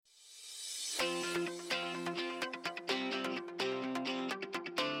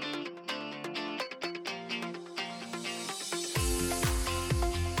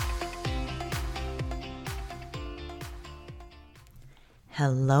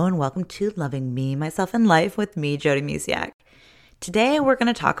Hello and welcome to Loving Me, Myself, and Life with me, Jody Musiak. Today we're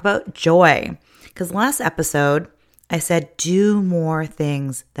going to talk about joy because last episode I said do more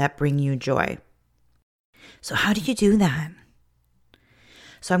things that bring you joy. So how do you do that?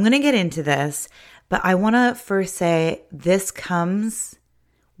 So I'm going to get into this, but I want to first say this comes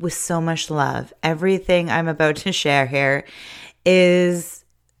with so much love. Everything I'm about to share here is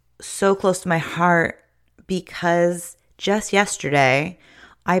so close to my heart because just yesterday,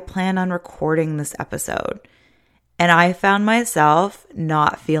 I planned on recording this episode and I found myself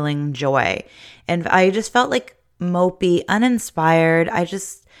not feeling joy. And I just felt like mopey, uninspired.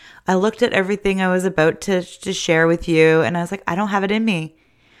 I looked at everything I was about to share with you and I was like, I don't have it in me.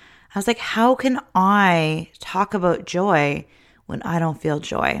 I was like, how can I talk about joy when I don't feel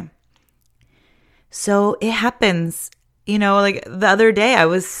joy? So it happens. Like the other day I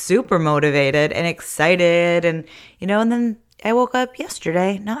was super motivated and excited and then I woke up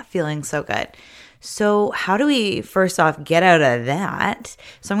yesterday not feeling so good. So how do we first off get out of that?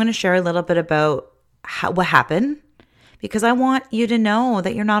 So I'm going to share a little bit about what happened because I want you to know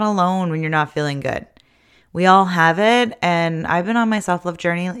that you're not alone when you're not feeling good. We all have it. And I've been on my self-love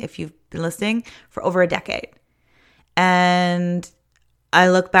journey, if you've been listening, for over a decade. And I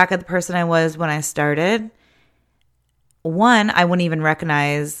look back at the person I was when I started. One, I wouldn't even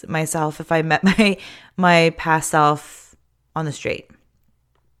recognize myself if I met my past self on the street.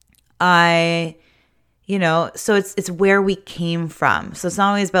 So it's where we came from. So it's not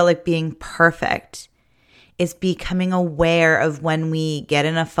always about like being perfect. It's becoming aware of when we get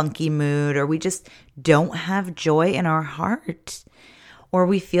in a funky mood or we just don't have joy in our heart or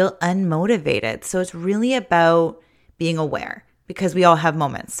we feel unmotivated. So it's really about being aware. Because we all have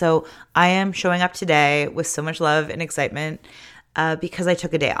moments. So I am showing up today with so much love and excitement because I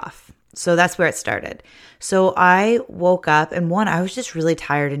took a day off. So that's where it started. So I woke up and I was just really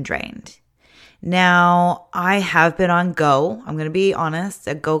tired and drained. Now I have been on go. I'm going to be honest,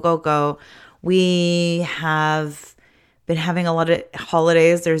 a go. We have been having a lot of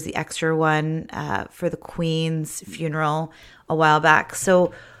holidays. There's the extra one for the Queen's funeral a while back.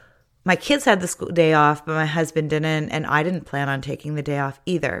 So my kids had the day off, but my husband didn't, and I didn't plan on taking the day off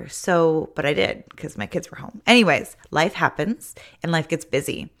either. But I did because my kids were home. Anyways, life happens and life gets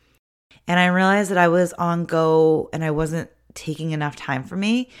busy. And I realized that I was on go and I wasn't taking enough time for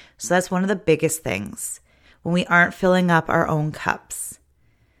me. So that's one of the biggest things. When we aren't filling up our own cups,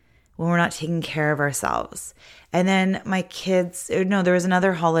 when we're not taking care of ourselves. And then my kids, there was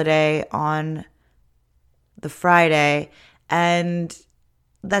another holiday on the Friday, and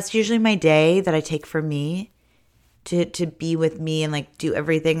that's usually my day that I take for me to be with me and like do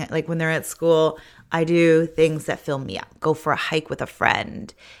everything. Like when they're at school, I do things that fill me up. Go for a hike with a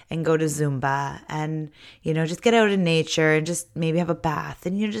friend and go to Zumba and, just get out in nature and just maybe have a bath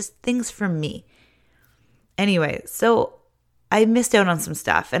and, just things for me. Anyway, so I missed out on some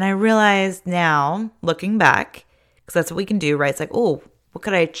stuff and I realized now looking back, because that's what we can do, right? It's like, oh, what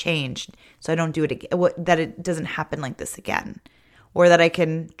could I change so I don't do it again? That it doesn't happen like this again. Or that I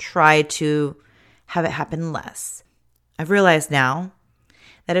can try to have it happen less. I've realized now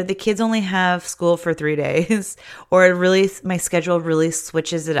that if the kids only have school for 3 days, or my schedule really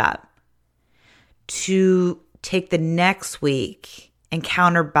switches it up, to take the next week and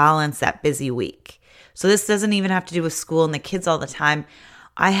counterbalance that busy week. So this doesn't even have to do with school and the kids all the time.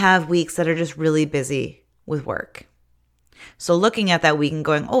 I have weeks that are just really busy with work. So looking at that week and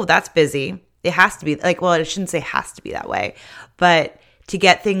going, oh, that's busy. It has to be I shouldn't say has to be that way, but to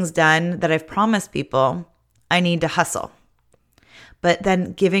get things done that I've promised people, I need to hustle. But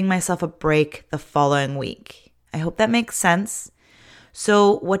then giving myself a break the following week. I hope that makes sense.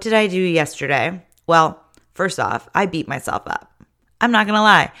 So what did I do yesterday? Well, first off, I beat myself up. I'm not going to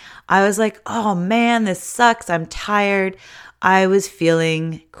lie. I was like, oh man, this sucks. I'm tired. I was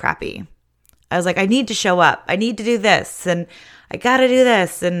feeling crappy. I was like, I need to show up. I need to do this. And I got to do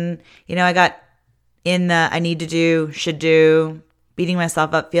this. And, I got in the I need to do, should do, beating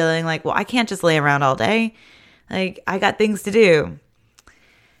myself up, feeling like, well, I can't just lay around all day. Like, I got things to do.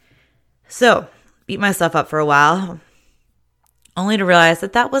 So, beat myself up for a while, only to realize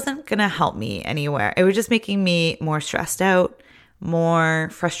that wasn't going to help me anywhere. It was just making me more stressed out, more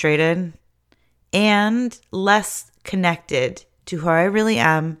frustrated, and less connected to who I really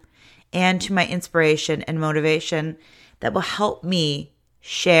am and to my inspiration and motivation that will help me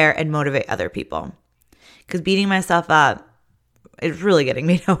share and motivate other people. Because beating myself up is really getting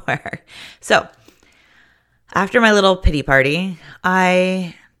me nowhere. So after my little pity party,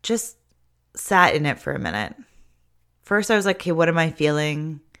 I just sat in it for a minute. First, I was like, okay, what am I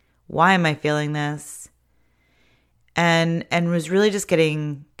feeling? Why am I feeling this? and was really just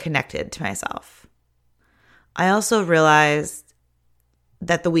getting connected to myself. I also realized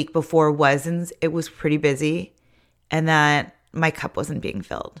that the week before it was pretty busy and that my cup wasn't being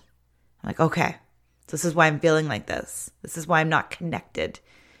filled. I'm like, okay, this is why I'm feeling like this. This is why I'm not connected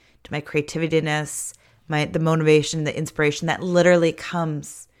to my creativiness, the motivation, the inspiration that literally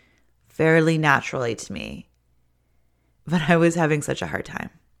comes fairly naturally to me. But I was having such a hard time.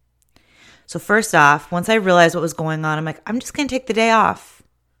 So first off, once I realized what was going on, I'm like, I'm just going to take the day off.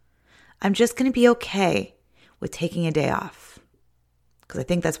 I'm just going to be okay with taking a day off because I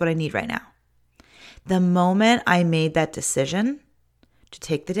think that's what I need right now. The moment I made that decision to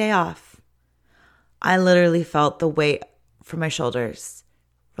take the day off, I literally felt the weight from my shoulders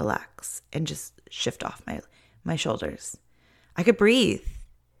relax and just shift off my shoulders. I could breathe.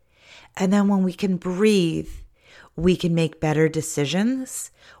 And then when we can breathe, we can make better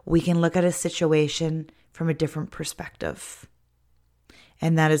decisions. We can look at a situation from a different perspective.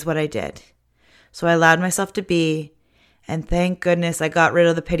 And that is what I did. So I allowed myself to be, and thank goodness I got rid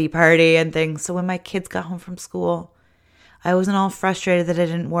of the pity party and things. So when my kids got home from school, I wasn't all frustrated that it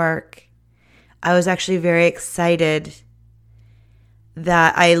didn't work. I was actually very excited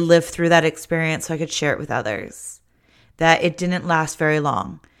that I lived through that experience so I could share it with others. That it didn't last very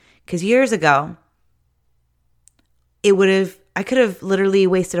long. Because years ago, I could have literally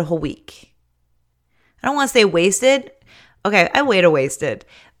wasted a whole week. I don't want to say wasted. Okay, I would have wasted.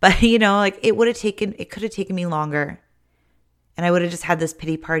 But it could have taken me longer. And I would have just had this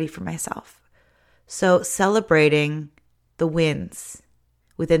pity party for myself. So celebrating the wins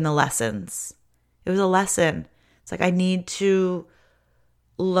within the lessons. It was a lesson. It's like I need to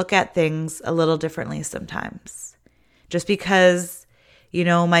look at things a little differently sometimes. Just because,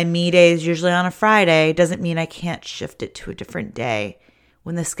 my me day is usually on a Friday doesn't mean I can't shift it to a different day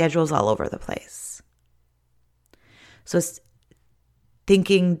when the schedule's all over the place. So it's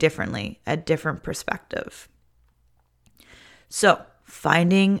thinking differently, a different perspective. So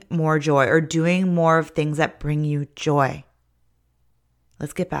finding more joy or doing more of things that bring you joy.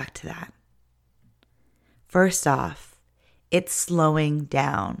 Let's get back to that. First off, it's slowing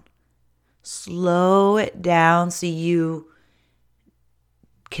down. Slow it down so you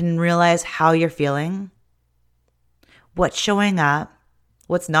can realize how you're feeling, what's showing up,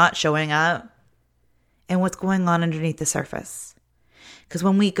 what's not showing up, and what's going on underneath the surface. Because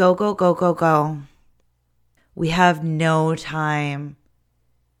when we go, we have no time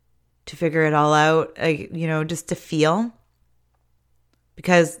to figure it all out, just to feel.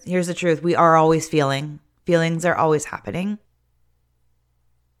 Because here's the truth, we are always feeling. Feelings are always happening.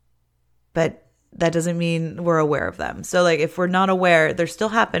 But that doesn't mean we're aware of them. So if we're not aware, they're still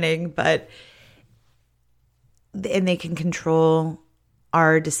happening, and they can control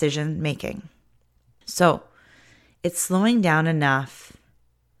our decision making. So it's slowing down enough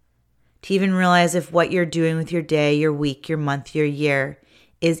to even realize if what you're doing with your day, your week, your month, your year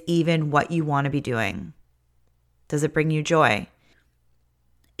is even what you want to be doing. Does it bring you joy?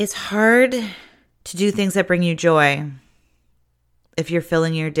 It's hard to do things that bring you joy if you're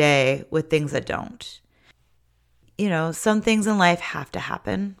filling your day with things that don't. Some things in life have to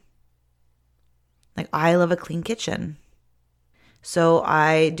happen. I love a clean kitchen, so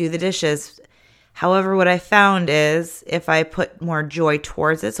I do the dishes. However, what I found is if I put more joy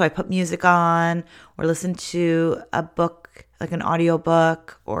towards it, so I put music on or listen to a book, like an audio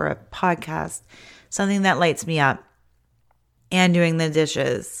book or a podcast, something that lights me up, and doing the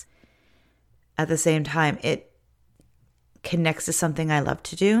dishes at the same time, it connects to something I love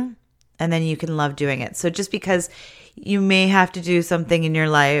to do, and then you can love doing it. So just because you may have to do something in your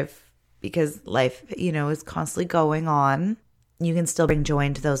life because life, is constantly going on, you can still bring joy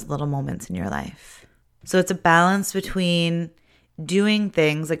into those little moments in your life. So it's a balance between doing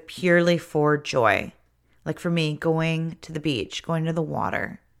things purely for joy. For me, going to the beach, going to the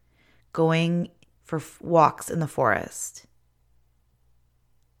water, going for walks in the forest.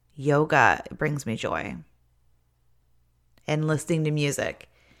 Yoga brings me joy. And listening to music.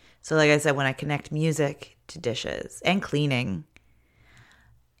 So like I said, when I connect music to dishes and cleaning,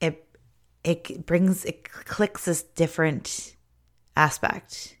 it clicks this different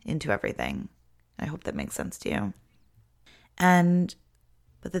aspect into everything. I hope that makes sense to you.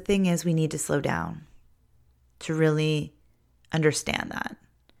 But the thing is, we need to slow down to really understand that.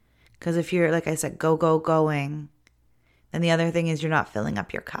 Because if you're, like I said, going, then the other thing is you're not filling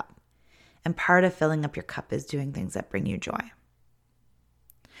up your cup. And part of filling up your cup is doing things that bring you joy.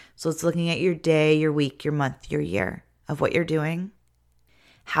 So it's looking at your day, your week, your month, your year of what you're doing.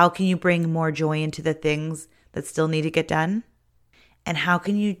 How can you bring more joy into the things that still need to get done? And how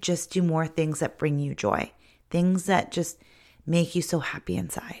can you just do more things that bring you joy? things that just make you so happy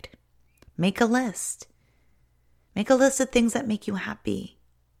inside. Make a list. Make a list of things that make you happy.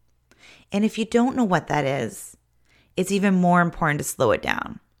 And if you don't know what that is, it's even more important to slow it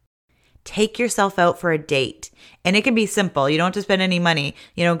down. Take yourself out for a date. And it can be simple. You don't have to spend any money.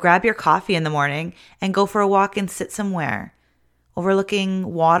 Grab your coffee in the morning and go for a walk and sit somewhere,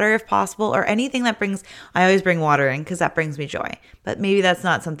 overlooking water if possible, or anything that I always bring water in because that brings me joy. But maybe that's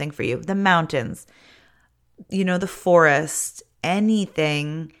not something for you. The mountains, the forest,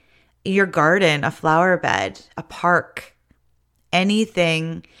 anything, your garden, a flower bed, a park,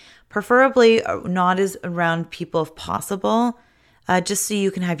 anything, preferably not as around people if possible, just so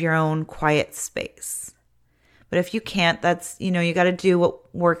you can have your own quiet space. But if you can't, that's, you got to do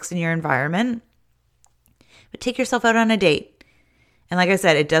what works in your environment. But take yourself out on a date. And like I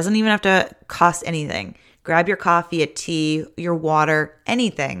said, it doesn't even have to cost anything. Grab your coffee, a tea, your water,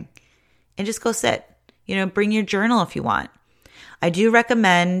 anything, and just go sit. Bring your journal if you want. I do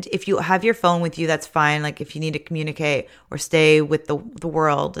recommend, if you have your phone with you, that's fine. Like if you need to communicate or stay with the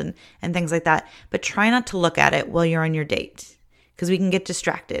world and things like that. But try not to look at it while you're on your date, because we can get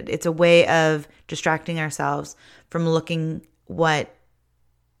distracted. It's a way of distracting ourselves from looking what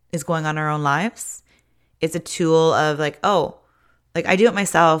is going on in our own lives. It's a tool of like I do it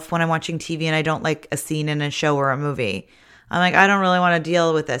myself when I'm watching TV and I don't like a scene in a show or a movie. I'm like, I don't really want to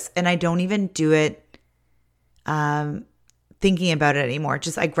deal with this. And I don't even do it thinking about it anymore.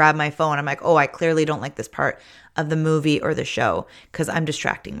 Just I grab my phone. I'm like, I clearly don't like this part of the movie or the show because I'm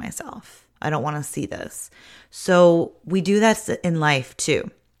distracting myself. I don't want to see this. So we do that in life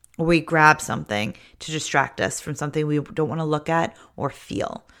too. We grab something to distract us from something we don't want to look at or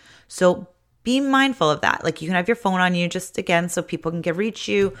feel. So be mindful of that. Like you can have your phone on you just again so people can reach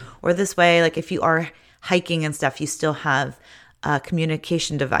you, or this way, like if you are hiking and stuff, you still have a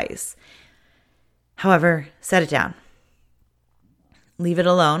communication device. However, set it down. Leave it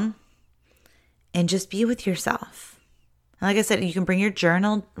alone and just be with yourself. And like I said, you can bring your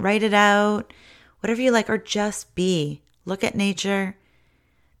journal, write it out, whatever you like, or just be. Look at nature.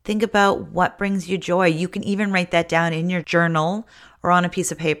 Think about what brings you joy. You can even write that down in your journal or on a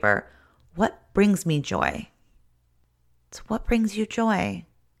piece of paper. What brings me joy? So what brings you joy?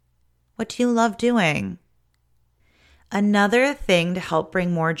 What do you love doing? Another thing to help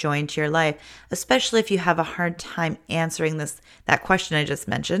bring more joy into your life, especially if you have a hard time answering that question I just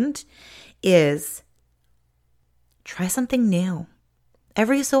mentioned, is try something new.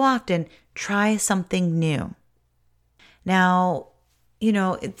 Every so often, try something new. Now,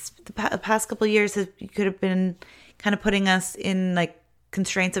 it's the past couple of years could have been kind of putting us in like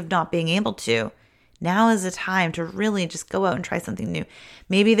constraints of not being able to. Now is the time to really just go out and try something new.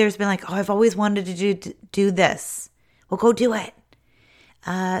 Maybe there's been like, I've always wanted to do this. Well, go do it.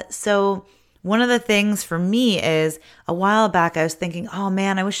 So one of the things for me is a while back, I was thinking, oh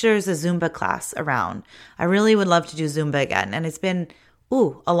man, I wish there was a Zumba class around. I really would love to do Zumba again. And it's been,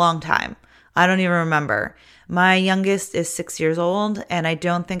 a long time. I don't even remember. My youngest is 6 years old, and I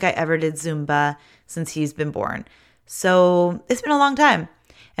don't think I ever did Zumba since he's been born. So it's been a long time.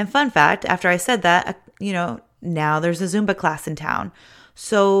 And fun fact, after I said that, now there's a Zumba class in town.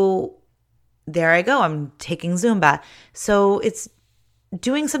 So there I go. I'm taking Zumba. So it's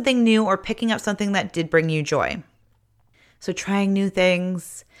doing something new or picking up something that did bring you joy. So trying new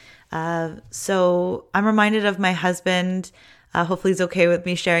things. So I'm reminded of my husband. Hopefully he's okay with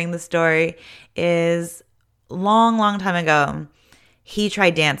me sharing the story. Is long time ago, he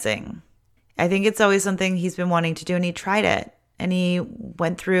tried dancing. I think it's always something he's been wanting to do, and he tried it. And he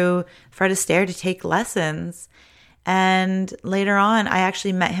went through Fred Astaire to take lessons. And later on, I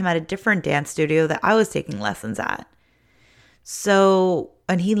actually met him at a different dance studio that I was taking lessons at. So,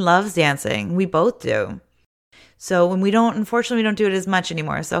 and he loves dancing. We both do. So when unfortunately, we don't do it as much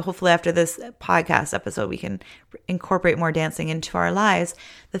anymore. So hopefully after this podcast episode, we can incorporate more dancing into our lives.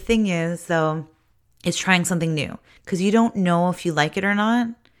 The thing is, though, is trying something new, because you don't know if you like it or not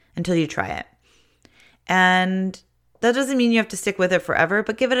until you try it. And that doesn't mean you have to stick with it forever,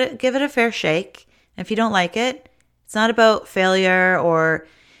 but give it a fair shake. And if you don't like it, it's not about failure or,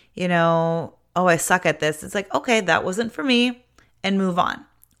 I suck at this. It's like, okay, that wasn't for me, and move on.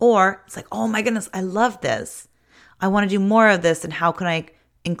 Or it's like, oh my goodness, I love this. I want to do more of this. And how can I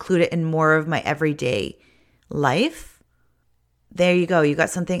include it in more of my everyday life? There you go. You got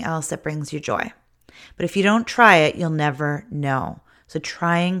something else that brings you joy. But if you don't try it, you'll never know. So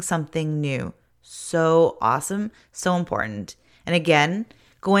trying something new, so awesome, so important. And again,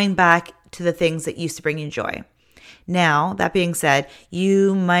 going back to the things that used to bring you joy. Now, that being said,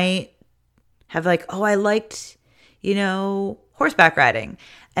 you might have like, I liked, horseback riding.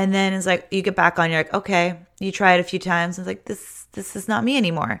 And then it's like you get back on, you're like, okay, you try it a few times. And it's like, this is not me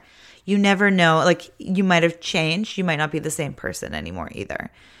anymore. You never know. Like you might have changed. You might not be the same person anymore either.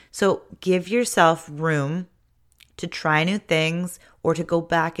 So give yourself room to try new things or to go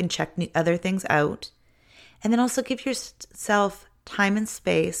back and check other things out. And then also give yourself time and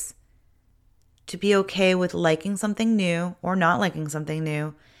space to be okay with liking something new or not liking something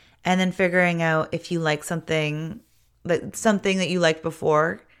new. And then figuring out if you like something that you liked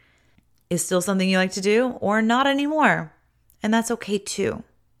before is still something you like to do or not anymore. And that's okay too.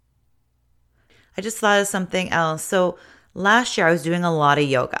 I just thought of something else. So last year I was doing a lot of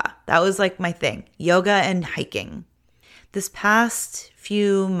yoga. That was like my thing, yoga and hiking. This past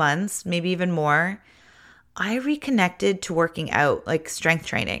few months, maybe even more, I reconnected to working out, like strength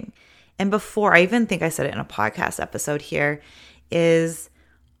training. And before, I even think I said it in a podcast episode here, is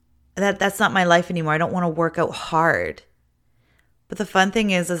that's not my life anymore. I don't want to work out hard. But the fun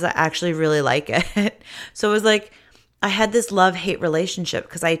thing is I actually really like it. So it was like I had this love-hate relationship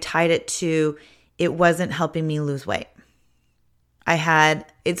because I tied it to it wasn't helping me lose weight.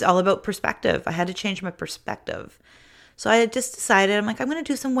 It's all about perspective. I had to change my perspective. So I just decided, I'm like, I'm going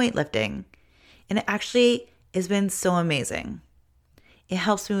to do some weightlifting. And it actually has been so amazing. It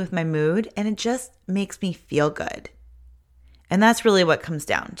helps me with my mood and it just makes me feel good. And that's really what it comes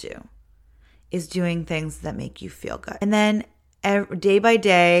down to, is doing things that make you feel good. And then day by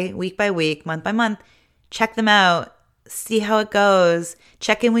day, week by week, month by month, check them out, see how it goes,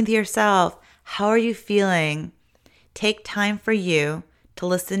 check in with yourself. How are you feeling? Take time for you to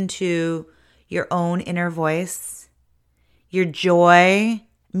listen to your own inner voice, your joy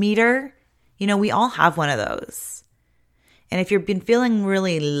meter. You know, we all have one of those. And if you've been feeling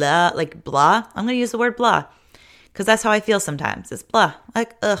really like blah, I'm going to use the word blah because that's how I feel sometimes. It's blah,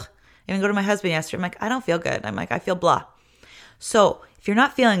 like ugh. I even go to my husband yesterday. I'm like, I don't feel good. I'm like, I feel blah. So if you're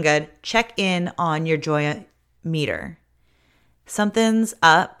not feeling good, check in on your joy meter. Something's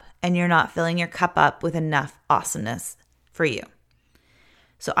up and you're not filling your cup up with enough awesomeness for you.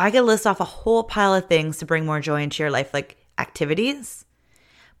 So I could list off a whole pile of things to bring more joy into your life, like activities,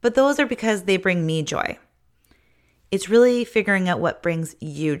 but those are because they bring me joy. It's really figuring out what brings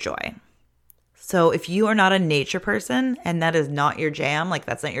you joy. So if you are not a nature person and that is not your jam, like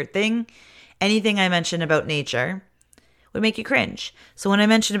that's not your thing, anything I mentioned about nature would make you cringe. So when I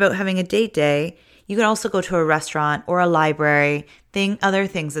mentioned about having a date day, you could also go to a restaurant or a library, other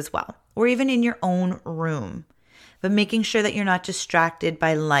things as well, or even in your own room. But making sure that you're not distracted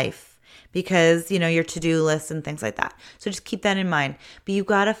by life because, your to-do lists and things like that. So just keep that in mind. But you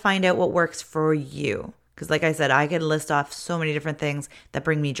got to find out what works for you. Because like I said, I could list off so many different things that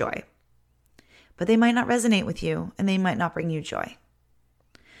bring me joy. But they might not resonate with you and they might not bring you joy.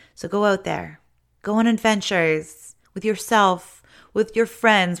 So go out there. Go on adventures with yourself, with your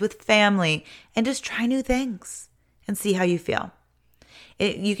friends, with family, and just try new things and see how you feel.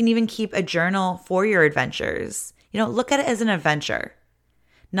 You can even keep a journal for your adventures. Look at it as an adventure,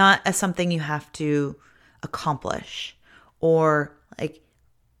 not as something you have to accomplish or like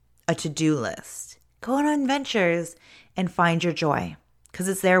a to-do list. Go on adventures and find your joy because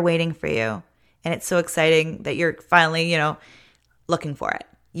it's there waiting for you. And it's so exciting that you're finally, looking for it.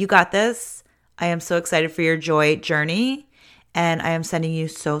 You got this. I am so excited for your joy journey. And I am sending you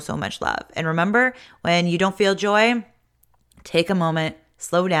so, so much love. And remember, when you don't feel joy, take a moment,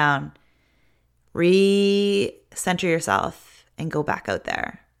 slow down, recenter yourself, and go back out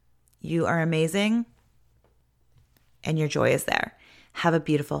there. You are amazing. And your joy is there. Have a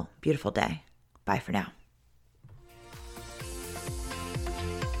beautiful, beautiful day. Bye for now.